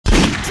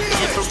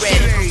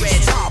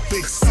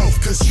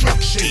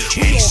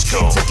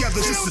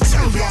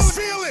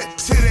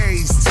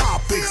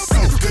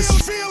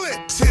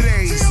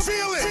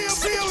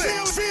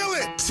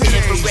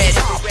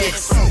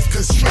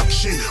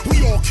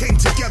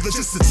together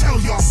just to tell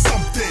y'all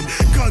something.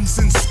 Guns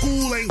in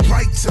school ain't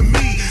right to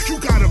me. You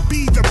gotta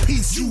be the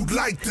peace you'd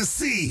like to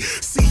see.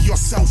 See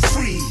yourself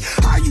free.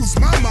 I use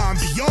my mind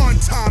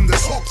beyond time to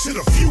talk to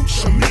the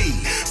future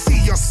me. See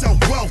yourself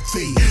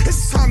wealthy.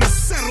 It's time to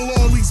settle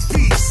all these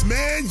beefs,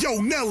 man.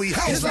 Yo, Nelly,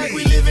 help me. It's like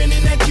we living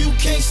in that you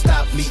can't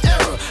stop me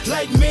era.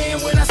 Like,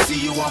 man, when I see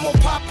you, I'ma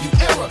pop you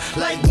era.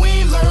 Like, we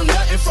ain't learned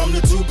nothing from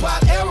the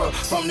Tupac era,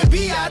 from the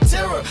B.I.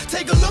 terror.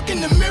 Take a look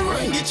in the mirror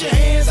and get your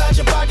hands out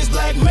your pockets,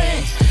 black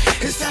man.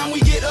 It's time we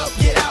get up,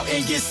 get out,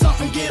 and get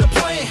something, get a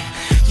plan.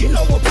 You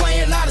know we're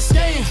playing, not a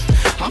scam.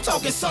 I'm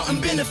talking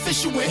something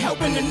beneficial and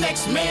helping the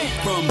next man.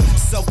 From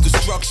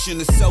self-destruction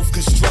to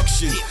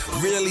self-construction,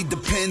 really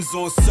depends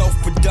on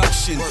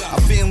self-production.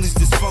 Our family's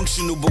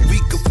dysfunctional, but we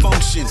could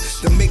function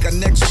to make our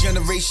next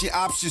generation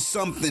option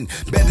something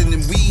better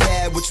than we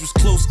had, which was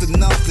close to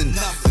nothing.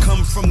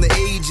 Come from the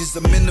ages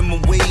of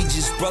minimum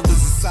wages,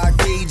 brothers inside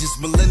cages,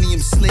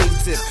 millennium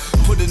slave tip.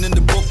 Put it in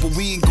the book, but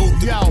we ain't go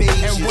through the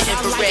pages. And what I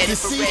like to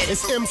see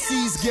is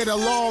MCs get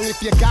along.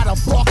 If you got a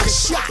buck a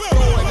shot,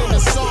 throw it in a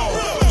song.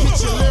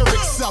 Get your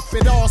lyrics up,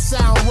 it all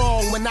sound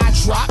wrong. When I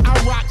drop, I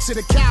rock till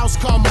the cows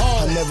come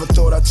home. I never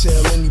thought I'd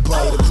tell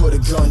anybody to put a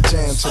gun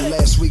down. Till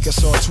last week I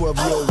saw a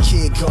 12-year-old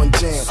kid gunned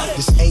down.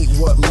 This ain't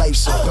what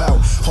life's about.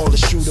 All the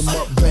shoot 'em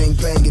up, bang,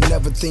 bang, and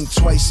never think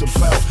twice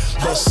about.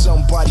 That's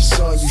somebody's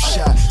son you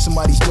shot,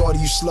 somebody's daughter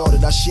you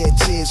slaughtered. I shed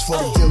tears for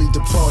the dearly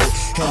departed.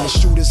 And the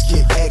shooters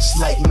get X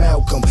like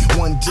Malcolm.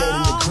 One dead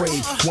in the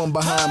grave, one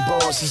behind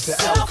bars is the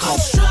outcome.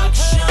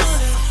 Self-construction,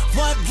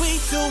 what we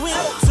doing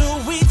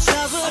to each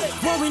other,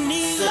 what we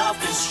need.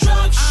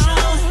 Self-construction,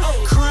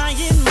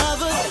 crying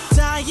mothers,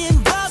 dying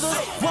brothers,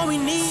 what we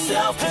need.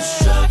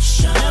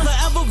 Self-construction, never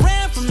ever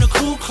ran from the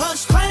Ku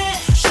Klux Klan.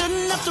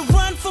 Shouldn't have to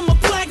run from a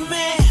black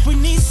man. We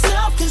need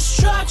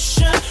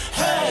self-construction,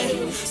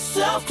 hey,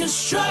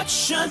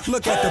 self-construction.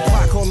 Look at the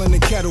pot calling the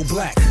kettle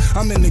black.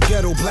 I'm in the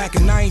ghetto black,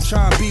 and I ain't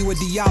trying to be where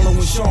Diallo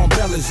and Sean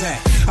Bell is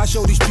at. I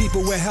show these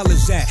people where hell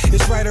is at.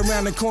 It's right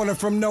around the corner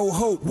from No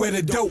Hope, where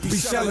the dope be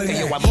selling at.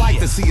 Yo, I'd like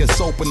to see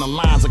us open the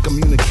lines of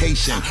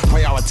communication,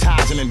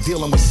 prioritizing and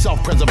dealing with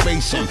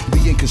self-preservation.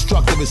 Being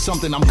constructive is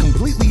something I'm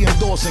completely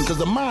endorsing, cause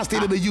the mind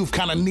state of the youth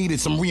kinda needed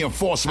some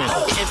reinforcement.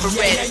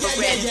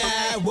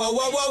 Yeah. Whoa,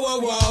 whoa, whoa, whoa,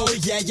 whoa.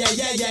 Yeah.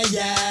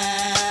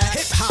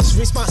 Hip-hop's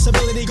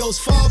responsibility goes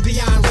far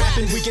beyond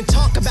rapping. We can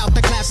talk about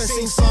the clap and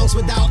sing songs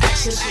without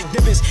action.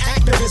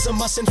 Activism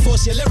must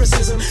enforce your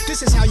lyricism.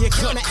 This is how you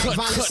counteract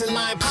violence and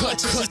line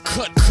politics.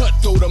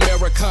 Cutthroat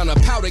Americana,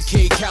 powder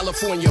cake,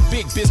 California.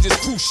 Big business,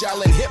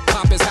 crucial, and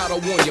hip-hop is how to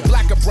warn you.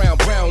 Black or brown,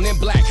 brown and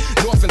black.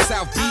 North and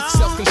south beat,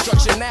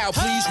 self-construction now.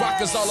 Please, rock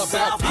is all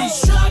about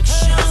peace.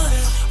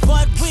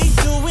 What we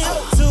doing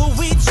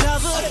to each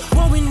other,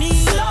 what we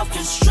need.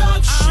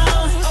 Self-construction,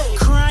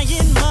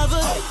 crying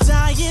mother,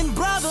 dying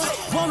brother,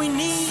 what we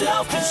need.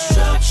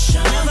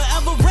 Self-construction, never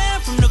ever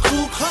ran from the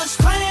Ku Klux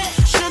Klan.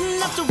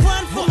 Shouldn't have to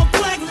run from a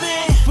black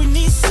man. We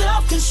need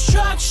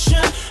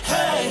self-construction,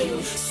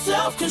 hey,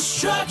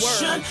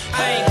 self-construction.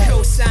 I ain't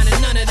co-signing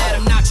none of that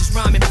obnoxious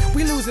rhyming.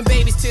 We losing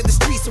babies to the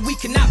streets, so we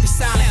cannot be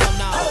silent.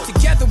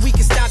 Together we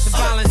can stop the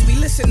violence. We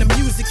listen to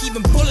music,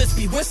 even bullets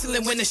be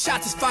whistling when the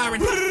shots is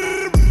firing.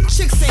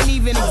 Chicks ain't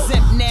even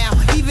exempt now.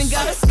 Even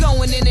got us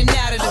going in and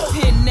out of the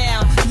pen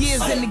now.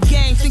 Years in the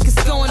game, think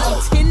it's going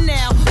on 10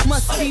 now.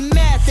 Must be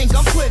mad, think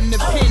I'm putting the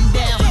pen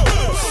down.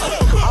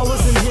 I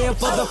wasn't here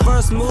for the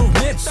first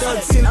movement.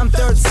 13, I'm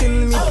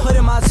 13, let me put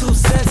in my 2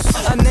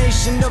 cents. A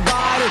nation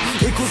divided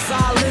equals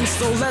silence,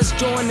 so let's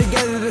join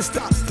together to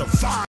stop the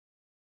fire.